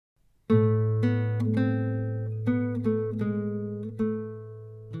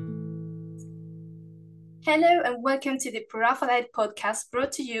Hello and welcome to the Pre-Raphaelite podcast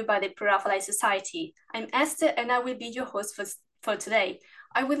brought to you by the Pre-Raphaelite Society. I'm Esther and I will be your host for today.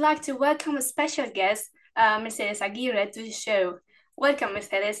 I would like to welcome a special guest, Mercedes Aguirre, to the show. Welcome,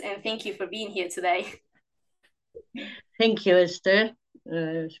 Mercedes, and thank you for being here today. Thank you, Esther.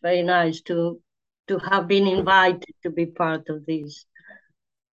 It's very nice to have been invited to be part of this.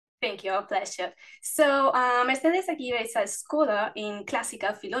 Thank you, our pleasure. So, Mercedes Aguirre is a scholar in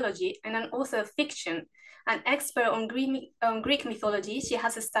classical philology and an author of fiction. An expert on Greek mythology, she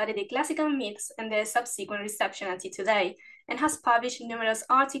has studied the classical myths and their subsequent reception until today, and has published numerous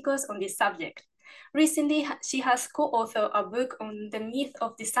articles on this subject. Recently, she has co-authored a book on the myth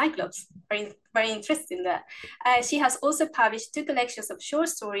of the Cyclops. Very interesting there. She has also published 2 collections of short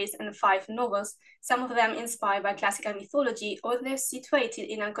stories and 5 novels, some of them inspired by classical mythology, others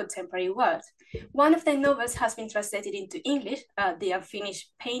situated in a contemporary world. One of the novels has been translated into English, The Unfinished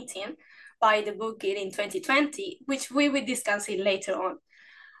Painting, by the book in 2020, which we will discuss it later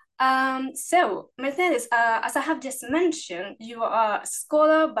on. So, Mercedes, as I have just mentioned, you are a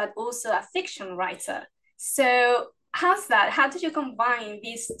scholar, but also a fiction writer. So, how's that? How did you combine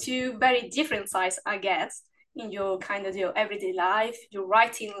these 2 very different sides, I guess, in your your everyday life, your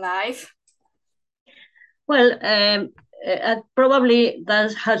writing life? Well, probably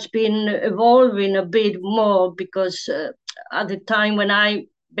that has been evolving a bit more because at the time when I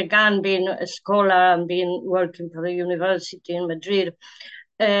began being a scholar and being working for the university in Madrid,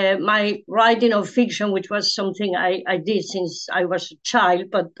 my writing of fiction, which was something I did since I was a child,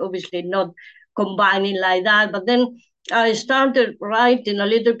 but obviously not combining like that. But then I started writing a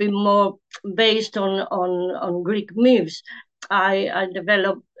little bit more based on Greek myths. I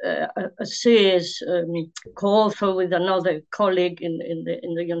developed a series co-author with another colleague in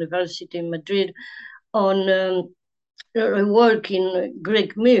the university in Madrid on working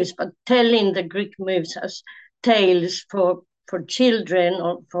Greek myths, but telling the Greek myths as tales for children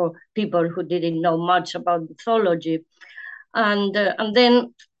or for people who didn't know much about mythology, and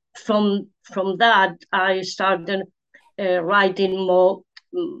then from that I started writing more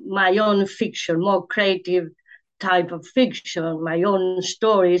my own fiction, more creative type of fiction, my own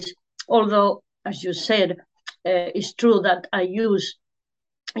stories. Although, as you said, it's true that I use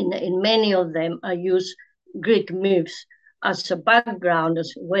in many of them I use Greek myths as a background,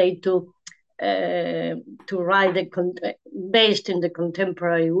 as a way to write based in the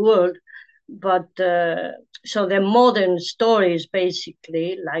contemporary world. But so the modern stories,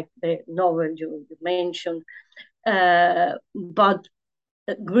 basically, like the novel you mentioned, but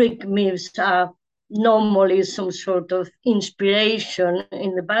Greek myths are normally some sort of inspiration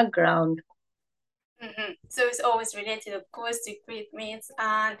in the background. Mm-hmm. So it's always related, of course, to Greek myths.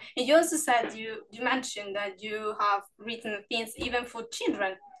 And you also said you mentioned that you have written things even for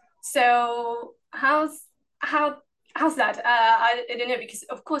children. So how how's that? I don't know, because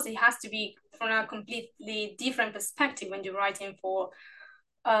of course it has to be from a completely different perspective when you're writing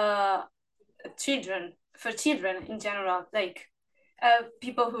uh for children in general, like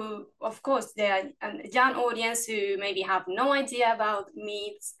people who, of course, they are a young audience who maybe have no idea about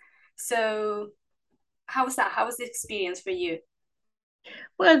myths. So how was that? How was the experience for you?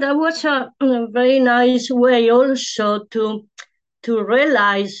 Well, that was a very nice way also to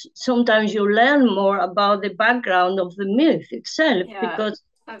realize sometimes you learn more about the background of the myth itself, Yeah, because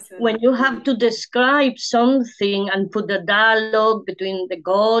when absolutely. you have to describe something and put a dialogue between the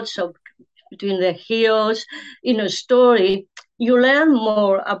gods or between the heroes in a story, you learn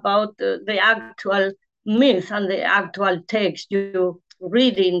more about the actual myth and the actual text you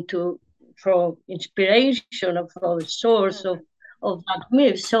read into for inspiration or for the source Mhm. of that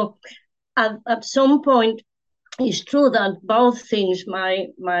myth. So at some point, it's true that both things,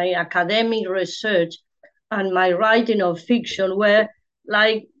 my academic research and my writing of fiction, were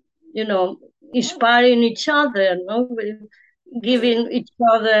like, you know, inspiring each other, Mm. giving each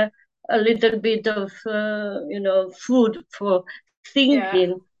other a little bit of, food for Yeah.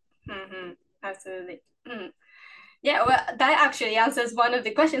 thinking. Hmm. Absolutely. Mm. Yeah, well, that actually answers one of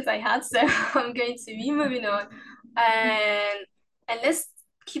the questions I had, so I'm going to be moving on. And let's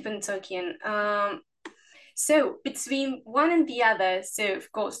keep on talking. So between one and the other, so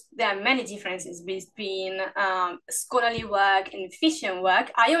of course there are many differences between scholarly work and fiction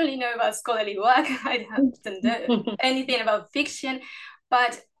work. I only know about scholarly work. I don't know anything about fiction.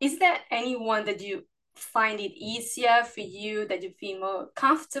 But is there anyone that you find it easier for you, that you feel more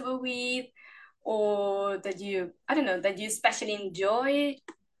comfortable with, or that you, I don't know, that you especially enjoy?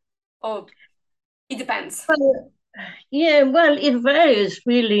 Or it depends. Well, yeah, well, it varies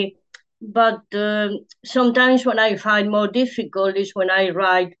really, but sometimes when I find more difficult is when I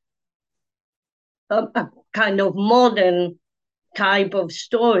write kind of modern type of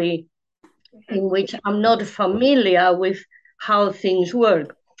story in which I'm not familiar with how things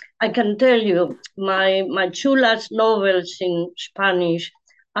work. I can tell you, my two last novels in Spanish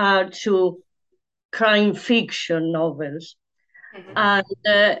are two crime fiction novels. And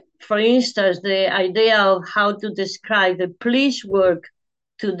for instance, the idea of how to describe the police work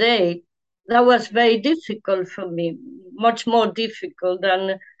today, that was very difficult for me, much more difficult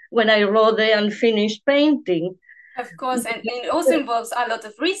than when I wrote the unfinished painting. Of course, and it also involves a lot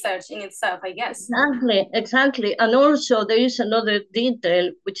of research in itself, I guess. Exactly, exactly. And also there is another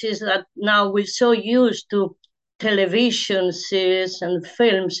detail, which is that now we're so used to television series and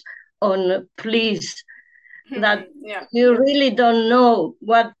films on police that Yeah. you really don't know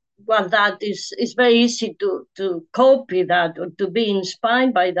what that is. It's very easy to copy that or to be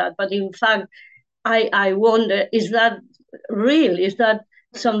inspired by that. But in fact, I wonder, is that real? Is that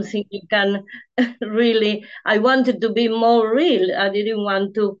something you can really? I wanted to be more real. I didn't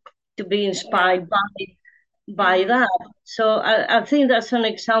want to be Yeah. inspired by that. So I think that's an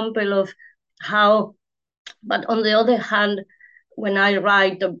example of how. But on the other hand, when I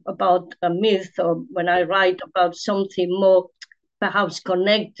write about a myth or when I write about something more perhaps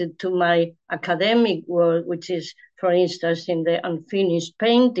connected to my academic work, which is, for instance, in the unfinished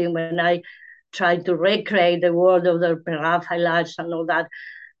painting, when I try to recreate the world of the Pre-Raphaelites and all that,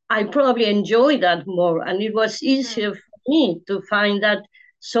 I probably enjoy that more. And it was easier for me to find that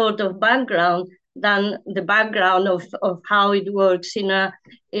sort of background than the background of how it works in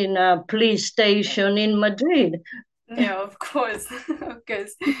a police station in Madrid. Yeah, of course, of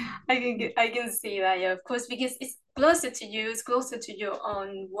course. I can see that. Yeah, of course, because it's closer to you. It's closer to your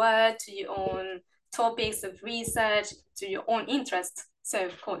own work, to your own topics of research, to your own interests. So,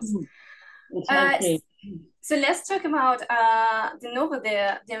 of course. Uh, Exactly. so let's talk about the novel,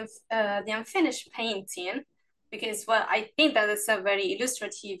 the unfinished painting, because well, I think that is a very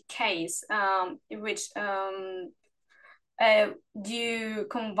illustrative case in which uh, you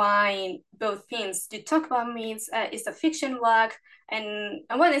combine both things. You talk about myths, it's a fiction work, and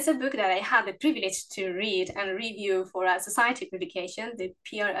well, it's a book that I had the privilege to read and review for a society publication, the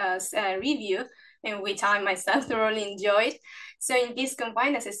PRS review, in which I myself thoroughly enjoyed. So in this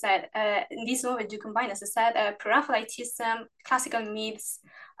combine, as I said, in this novel, you combine, as I said, Pre-Raphaelitism, classical myths,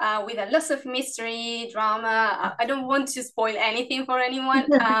 with a lot of mystery, drama. I don't want to spoil anything for anyone,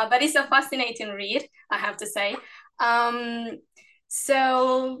 but it's a fascinating read, I have to say. Um,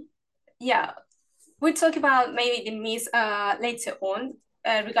 so yeah, we'll talk about maybe the myths later on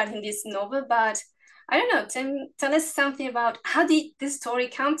regarding this novel, but I don't know. Tell us something about how did this story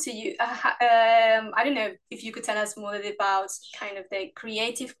come to you? I don't know if you could tell us more about kind of the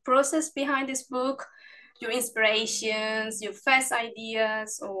creative process behind this book, your inspirations, your first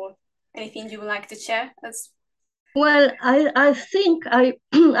ideas, or anything you would like to share. That's Well, I think I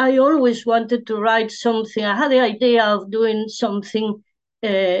I always wanted to write something. I had the idea of doing something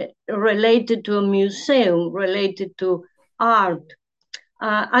related to a museum, related to art.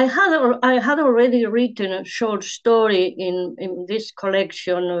 I had already written a short story in this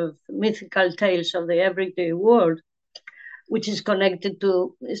collection of mythical tales of the everyday world, which is connected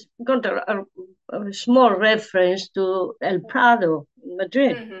to. It's got a small reference to El Prado in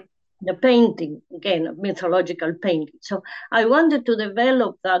Madrid, mm-hmm. the painting, again, a mythological painting. So I wanted to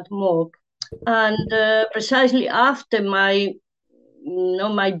develop that more. And precisely after my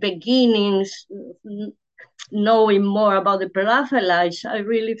beginnings, knowing more about the Pre-Raphaelites, I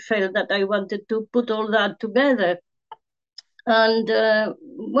really felt that I wanted to put all that together. And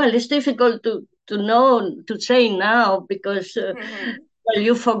well, it's difficult to know to say now because Mm-hmm. well,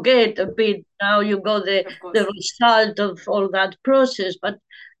 you forget a bit now. You got Of the course. result of all that process. But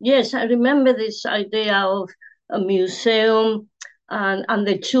yes, I remember this idea of a museum and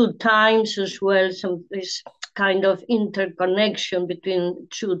the two times as well. Some this kind of interconnection between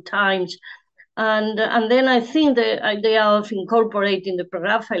two times. And then I think the idea of incorporating the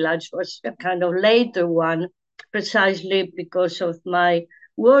Pre-Raphaelites was a kind of later one, precisely because of my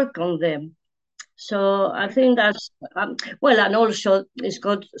work on them. So I think that's well, and also it's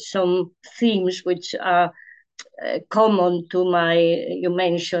got some themes which are common to my. You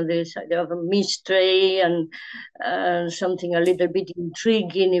mentioned this idea of a mystery and something a little bit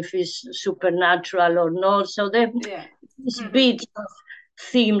intriguing if it's supernatural or not. So there Yeah. is Mm-hmm. bits of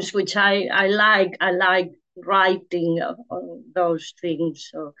themes which I like. I like writing on those things.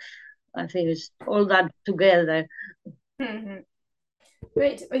 So I think it's all that together. Mm-hmm.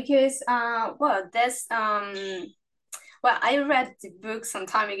 Great, because well, there's well, I read the book some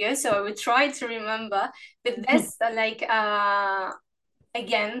time ago, so I will try to remember. But there's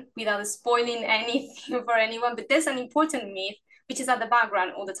again, without spoiling anything for anyone, but there's an important myth which is at the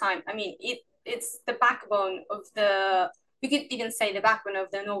background all the time. I mean, it's the backbone of the, we could even say the backbone of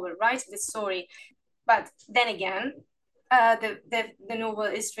the novel, right? The story. But then again, the novel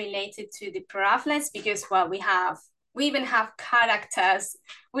is related to the Pre-Raphaelites because, well, we even have characters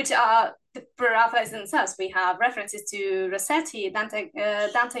which are the Pre-Raphaelites themselves. We have references to Rossetti, Dante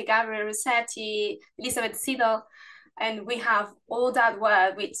Gabriel Rossetti, Elizabeth Siddal, and we have all that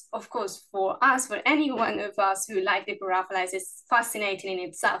world, which, of course, for us, for any one of us who like the Pre-Raphaelites, is fascinating in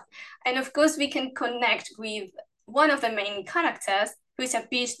itself. And of course, we can connect with one of the main characters, who is a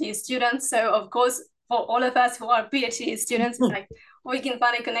PhD student. So, of course, for all of us who are PhD students, it's like we can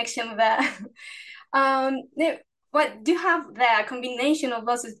find a connection there. But do you have the combination of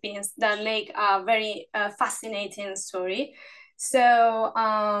those things that make a very fascinating story? So,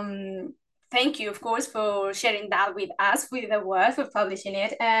 thank you, of course, for sharing that with us, with the world, for publishing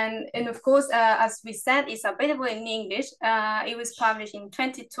it. And of course, as we said, it's available in English. It was published in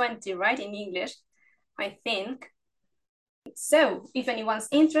 2020, right, in English, I think. So if anyone's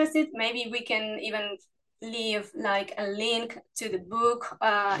interested, maybe we can even leave like a link to the book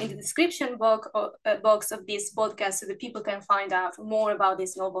in the description box of this podcast so that people can find out more about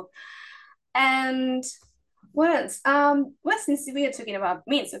this novel. And what else? Well, since we are talking about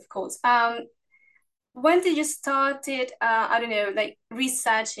myths, of course, when did you start it? I don't know, like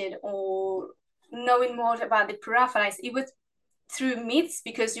researching or knowing more about the Pre-Raphaelites? It was through myths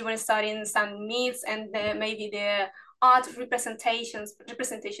because you were studying some myths and maybe the art representations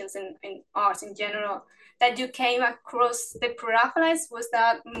in art in general that you came across the Pre-Raphaelites. Was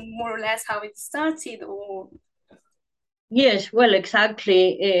that more or less how it started, or? Yes, well,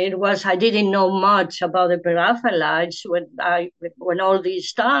 exactly. It was. I didn't know much about the Pre-Raphaelites when all this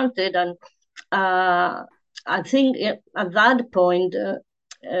started, and I think at that point,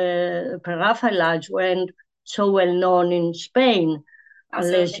 Pre-Raphaelites weren't so well known in Spain,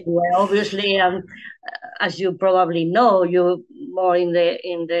 unless Absolutely. you were obviously, as you probably know, you more in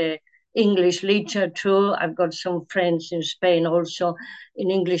the English literature. I've got some friends in Spain also in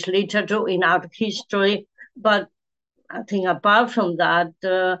English literature, in art history, but I think apart from that,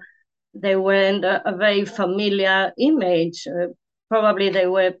 they weren't a very familiar image. Probably they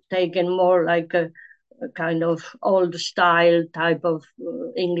were taken more like a kind of old style type of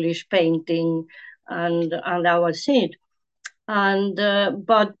English painting, and that was it. And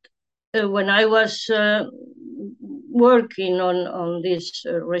but when I was working on this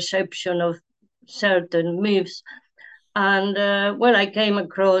reception of certain myths, and well, I came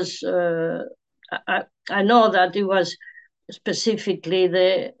across. I know that it was specifically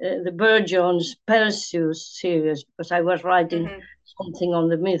the Burjon's Perseus series because I was writing Mm-hmm. something on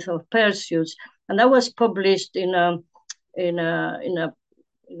the myth of Perseus, and that was published in a in a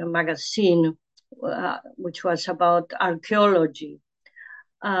in a magazine which was about archaeology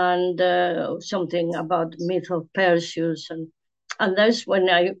and something about the myth of Perseus and that's when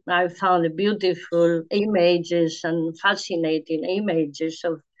I found the beautiful images and fascinating images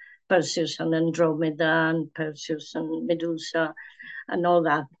of Perseus and Andromeda and Perseus and Medusa and all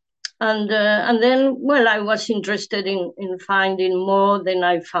that. And then, well, I was interested in finding more. Then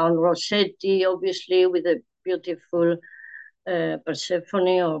I found Rossetti, obviously, with a beautiful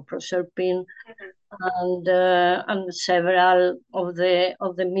Persephone or Proserpine, and several of the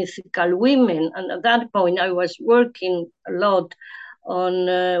mythical women. And at that point, I was working a lot on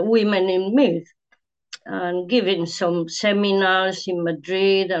women in myth and giving some seminars in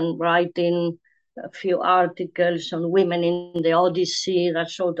Madrid and writing a few articles on women in the Odyssey, that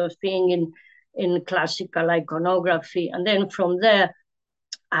sort of thing in classical iconography. And then from there,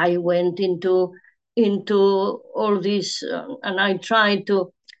 I went into all this, and I tried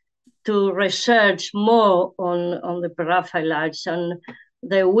to research more on the Pre-Raphaelites and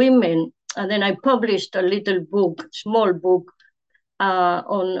the women. And then I published a little book, small book,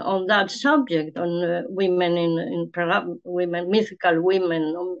 on that subject, on women women, mythical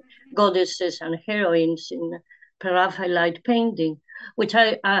women, goddesses and heroines in Pre-Raphaelite painting, which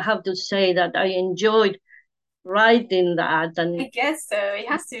I have to say that I enjoyed writing that. I And guess so. It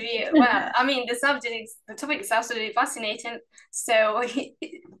has to be. Well, I mean, the topic is absolutely fascinating. So it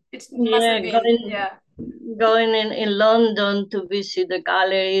must yeah, have been, yeah. going in London to visit the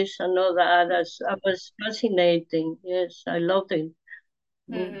galleries and all that. That was fascinating. Yes, I loved it.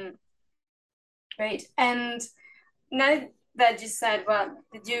 Mm. Mm-hmm. Great. And now that you said, well,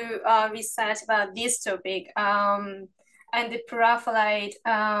 did you research about this topic and the Pre-Raphaelite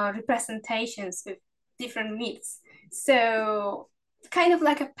representations with different myths? So, kind of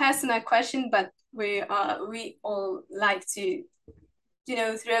like a personal question, but we all like to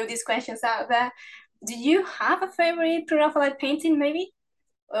throw these questions out there. Do you have a favorite Pre-Raphaelite painting, maybe?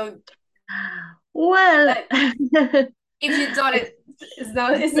 Or Well, uh, if you don't,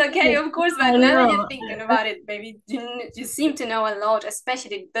 it's okay, of course. I But now that you're know. thinking about it, maybe you seem to know a lot,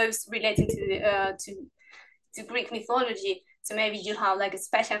 especially those relating to to Greek mythology. So maybe you have like a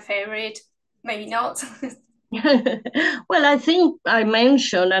special favorite, maybe not. Well, I think I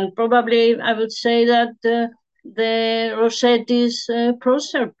mentioned, and probably I would say that the Rossetti's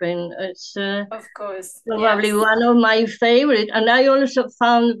Proserpine is Of course, probably yes. one of my favorite. And I also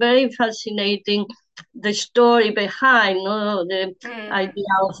found very fascinating the story behind, the Mm-hmm.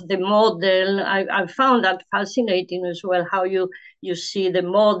 idea of the model. I found that fascinating as well, how you see the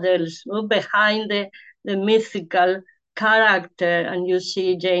models, behind the mythical character, and you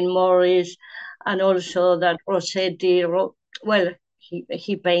see Jane Morris, and also that Rossetti, well,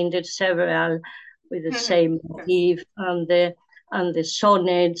 he painted several with the Mm-hmm. same Yes. motif, and the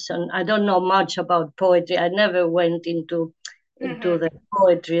sonnets. And I don't know much about poetry. I never went into Mm-hmm. the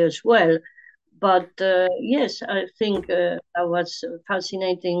poetry as well. But yes, I think that was a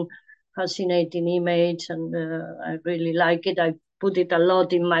fascinating image, and I really like it. I put it a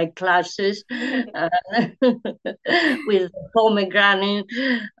lot in my classes uh, with pomegranate,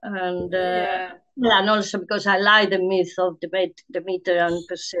 and Yeah. yeah, and also because I like the myth of Demeter and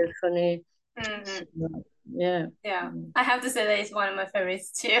Persephone. Mm-hmm. So, yeah. Yeah. I have to say that it's one of my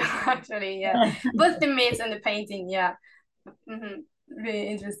favorites too, actually. Yeah. Both the myths and the painting. Yeah. Mm-hmm. Really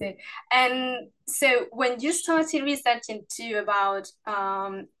interesting. And so when you started researching too about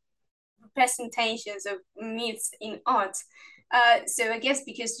presentations of myths in art, so I guess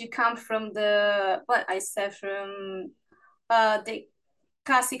because you come from what I said, from the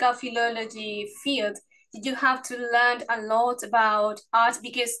classical philology field, did you have to learn a lot about art?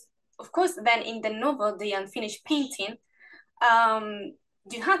 Because, of course, then in the novel, The Unfinished Painting, um,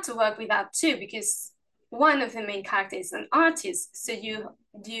 you had to work with that too, because one of the main characters is an artist. So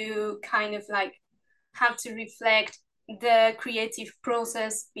you kind of like have to reflect the creative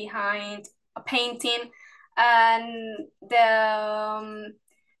process behind a painting and the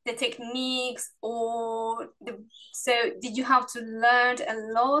techniques or the so did you have to learn a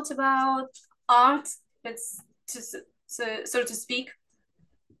lot about art, let's just so to speak?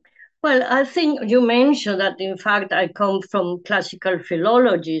 Well, I think you mentioned that, in fact, I come from classical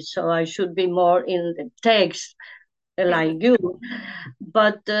philology, so I should be more in the text Mm-hmm. like you.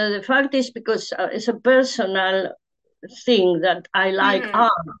 But the fact is, because it's a personal thing that I like Mm-hmm.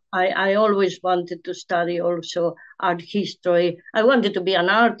 art. I always wanted to study also art history. I wanted to be an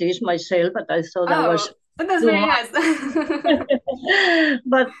artist myself, but I thought that was Oh, that's too very much. nice.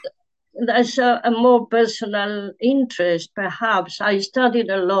 But that's a more personal interest, perhaps. I studied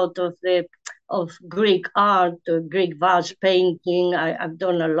a lot of Greek art, Greek vase painting. I've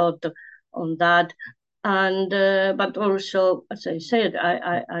done a lot on that, and but also, as I said,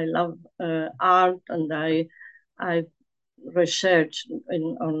 I love art, and I research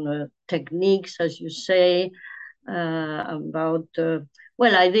on techniques, as you say, about.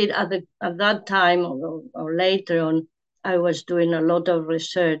 Well, I did at that time, or later on. I was doing a lot of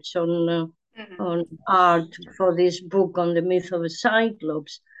research Mm-hmm. on art for this book on the myth of the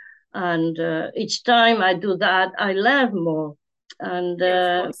Cyclops, and each time I do that, I learn more, and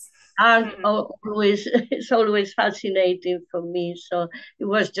Yeah, of course. art Mm-hmm. always is always fascinating for me. So it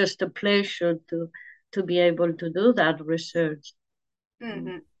was just a pleasure to be able to do that research.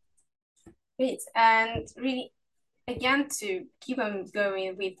 Mm-hmm. Great. And really, again, to keep on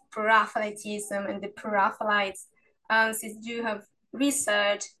going with Pre-Raphaelitism and the Pre-Raphaelites, since you have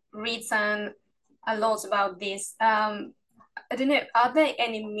researched, written a lot about this, I don't know, are there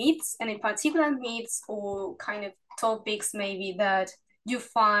any myths, any particular myths or kind of topics maybe that you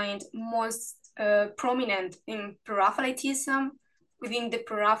find most prominent in Pre-Raphaelitism? Within the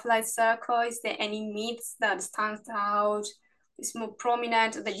Pre-Raphaelite circle, is there any myths that stands out, is more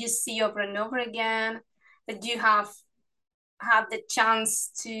prominent, that you see over and over again, that you have had the chance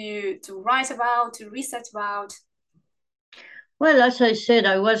to write about, to research about? Well, as I said,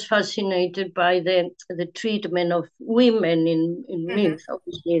 I was fascinated by the treatment of women in Mm-hmm. myths.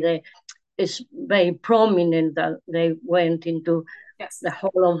 Obviously, it's very prominent that they went into Yes. the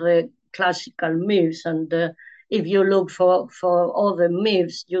whole of the classical myths. And if you look for other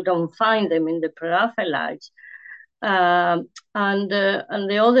myths, you don't find them in the Pre-Raphaelites. And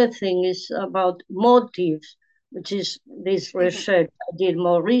the other thing is about motives, which is this Mm-hmm. research I did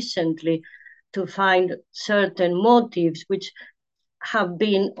more recently to find certain motives which have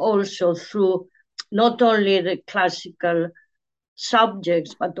been also through not only the classical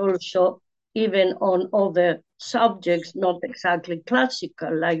subjects, but also even on other subjects, not exactly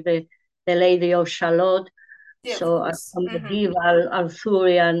classical, like the Lady of Shalott, Yeah, of so course. a medieval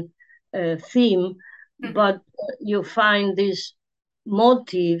Arthurian theme, Mm-hmm. but you find these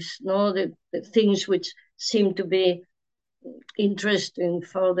motifs, no, the things which seem to be interesting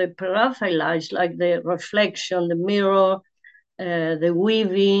for the Pre-Raphaelites, like the reflection, the mirror, the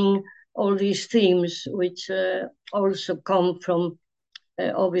weaving, all these themes, which also come from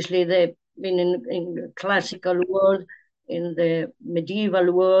obviously they've been in the classical world, in the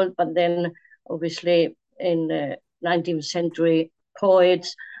medieval world, but then obviously in the 19th century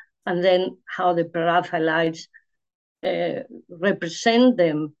poets, and then how the Pre-Raphaelites represent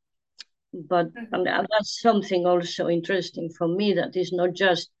them. But Mm-hmm. and that's something also interesting for me, that is not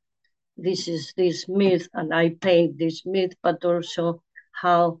just this is this myth and I paint this myth, but also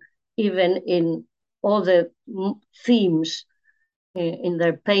how even in other themes in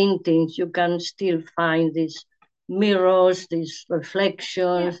their paintings, you can still find these mirrors, these Yeah,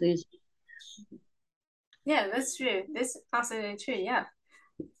 reflections, these. yeah, that's true. That's absolutely true. Yeah.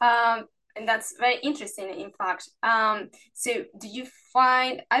 And that's very interesting, in fact. So do you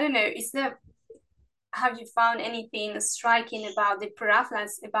find, I don't know, is there, have you found anything striking about the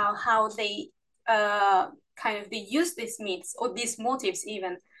Pre-Raphaelites, about how they kind of they use these myths or these motifs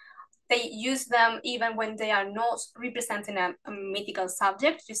even? They use them even when they are not representing a mythical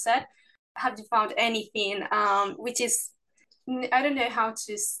subject, you said. Have you found anything which is, I don't know how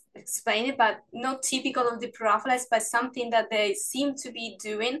to explain it, but not typical of the Pre-Raphaelites, but something that they seem to be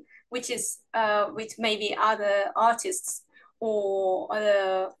doing, which is which maybe other artists or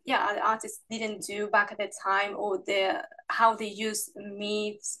other artists didn't do back at the time, or the how they use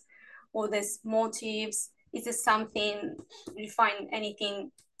myths or these motifs. Is it something you find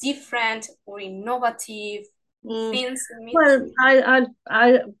anything different or innovative Mm, things in myths? well,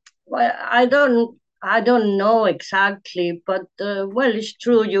 well, I don't know exactly, but well, it's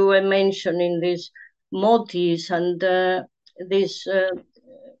true. You were mentioning these motifs and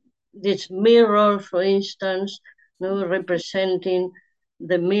this mirror, for instance, no, representing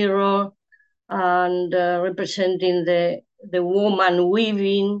the mirror and representing the woman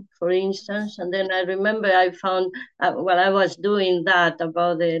weaving, for instance. And then I remember I found while I was doing that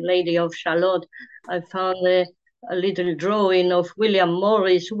about the Lady of Shalott, I found a little drawing of William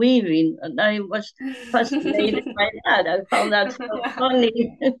Morris weaving, and I was fascinated by that. I found that so Yeah.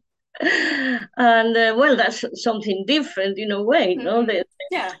 funny. And well, that's something different in a way, no? Mhm.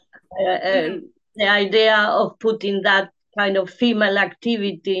 Yeah. Uh, uh, Mhm. the idea of putting that kind of female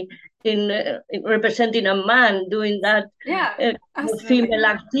activity in representing a man doing that Yeah, uh, absolutely. female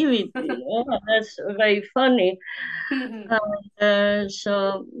activity. That's very funny. Mhm.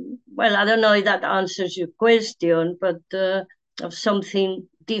 So, well, I don't know if that answers your question, but of something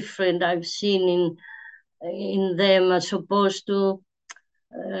different I've seen in them as opposed to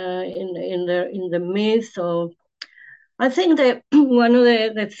in the myth. Or I think that one of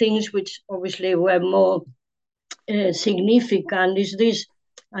the things which obviously were more significant is this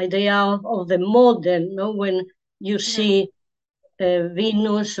idea of the model, no? When you Mhm. see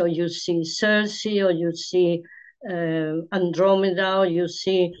Venus, or you see Circe, or you see Andromeda, or you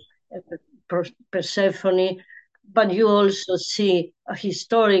see Persephone, but you also see a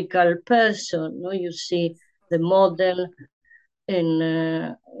historical person. No? You see the model in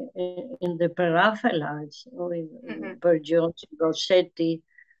in the Pre-Raphaelites, in Mhm. Burne Jones, in Rossetti,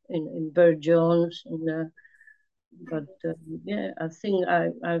 in Burne Jones, but yeah, I think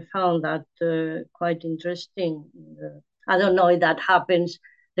I found that quite interesting. I don't know if that happens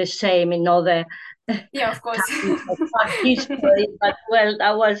the same in other Yeah, of course. times of art history, but well,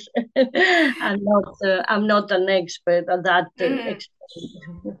 that was I'm not an expert at that Mhm.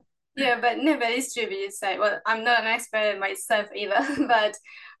 extent. Yeah, but no, but it's true. But you say, well, I'm not an expert myself either, but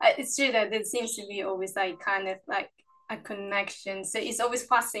it's true that there seems to be always like kind of like a connection. So it's always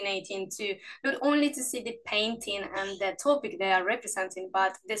fascinating to not only to see the painting and the topic they are representing,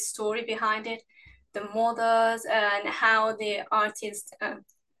 but the story behind it, the models and how the artist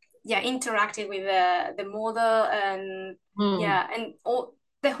yeah interacted with the model and Hmm. yeah and all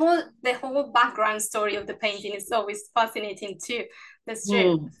the whole background story of the painting is always fascinating too. That's true.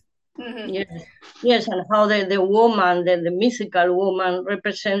 Hmm. Hmm. Yes, yes, and how the woman, the mythical woman,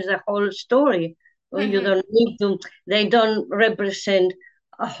 represents the whole story. Well, you Hmm. don't need to. They don't represent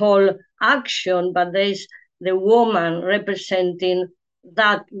a whole action, but there's the woman representing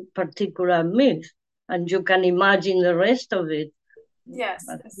that particular myth, and you can imagine the rest of it. Yes,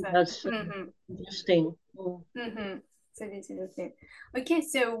 I think exactly. that's Hmm. interesting. Mm. Hmm. So this is the thing. Okay,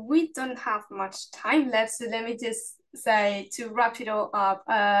 so we don't have much time left, so let me just say to wrap it all up.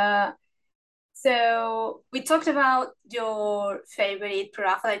 So we talked about your favorite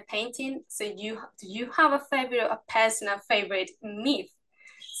Pre-Raphaelite painting. So do you have a favorite, a personal favorite myth?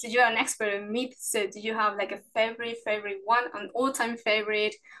 So you're an expert in myth. So do you have like a favorite one, an all-time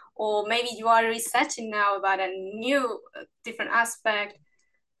favorite, or maybe you are researching now about a new different aspect?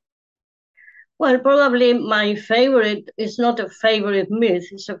 Well, probably my favorite is not a favorite myth,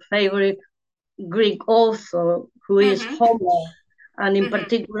 it's a favorite Greek author who is Mm-hmm. Homer. And in Mm-hmm.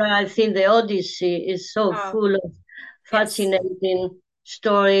 particular, I think the Odyssey is so Oh, full of yes. fascinating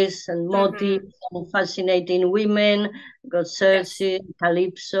stories and Mm-hmm. motifs and fascinating women. Got Circe, Yes.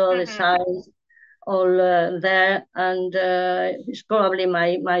 Calypso, the Mm-hmm. signs, all there. And it's probably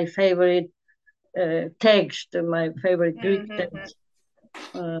my favorite text, my favorite Greek Mm-hmm. text.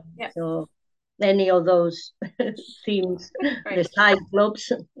 Uh, Yeah. so any of those themes, the Right.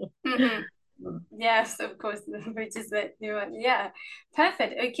 Cyclops. Mm-hmm. Yes, of course, which is the new one. Yeah,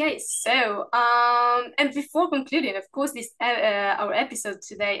 perfect. Okay, so and before concluding, of course, this our episode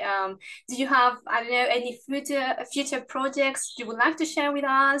today, do you have, I don't know, any future projects you would like to share with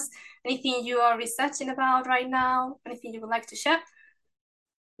us? Anything you are researching about right now? Anything you would like to share?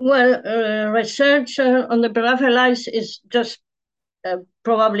 Well, research on the Pre-Raphaelites is just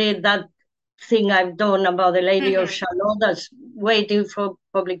probably that thing I've done about the Lady of Mm-hmm. Shalott that's waiting for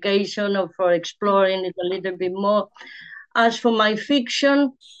publication or for exploring it a little bit more. As for my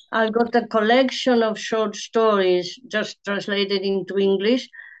fiction, I got a collection of short stories just translated into English,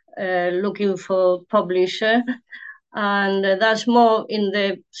 looking for publisher. And that's more in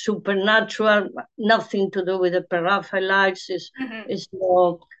the supernatural, nothing to do with the Pre-Raphaelites. Mm-hmm. It's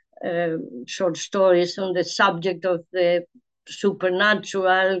more short stories on the subject of the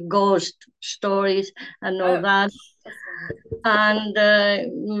supernatural, ghost stories, and all Oh, that. that's good. And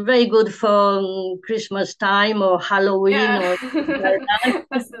very good for Christmas time or Halloween Yeah, or things like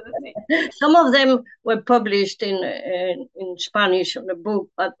absolutely. that. Some of them were published in Spanish on the book,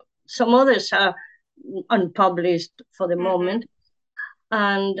 but some others are unpublished for the Mm-hmm. moment.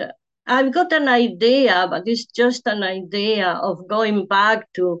 And I've got an idea, but it's just an idea of going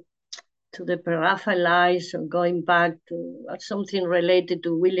back to the Pre-Raphaelites or going back to something related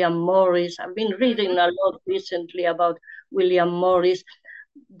to William Morris. I've been reading Mm-hmm. a lot recently about William Morris,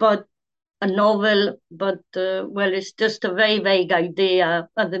 but a novel, but well, it's just a very vague idea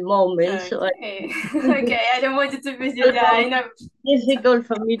at the moment. So Okay. Okay, I don't want you to visit. it's Yeah, I know. difficult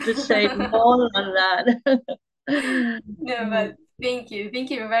for me to say more than that. No, but thank you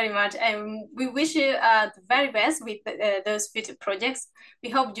very much, and we wish you the very best with those future projects. We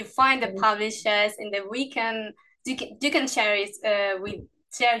hope you find the publishers, and that you can share it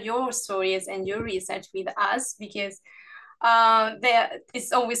share your stories and your research with us because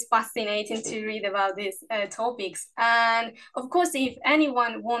it's always fascinating to read about these topics. And of course, if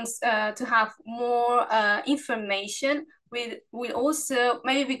anyone wants to have more information, we also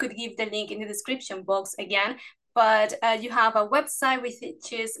maybe we could give the link in the description box again. But you have a website which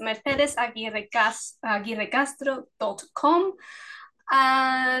is mercedesaguirrecastro.com.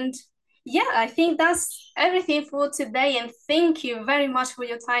 And yeah, I think that's everything for today. And thank you very much for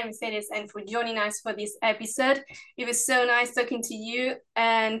your time, Mercedes, and for joining us for this episode. It was so nice talking to you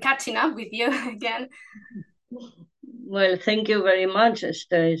and catching up with you again. Well, thank you very much,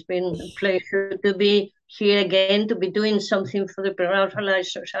 Esther. It's been a pleasure to be here again, to be doing something for the Pre-Raphaelite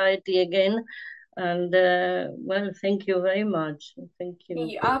Society again. And well, thank you very much. Thank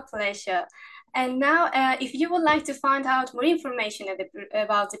you. Our pleasure. And now, if you would like to find out more information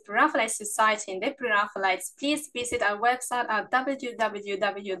about the Pre-Raphaelite Society and the Pre-Raphaelites, please visit our website at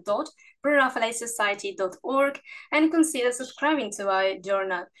www.preraphaelitesociety.org and consider subscribing to our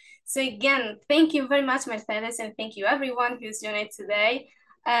journal. So again, thank you very much, Mercedes, and thank you everyone who's joined today.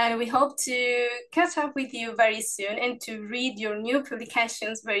 And we hope to catch up with you very soon and to read your new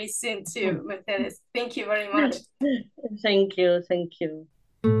publications very soon too, Mercedes. Thank you very much. Thank you. Thank you.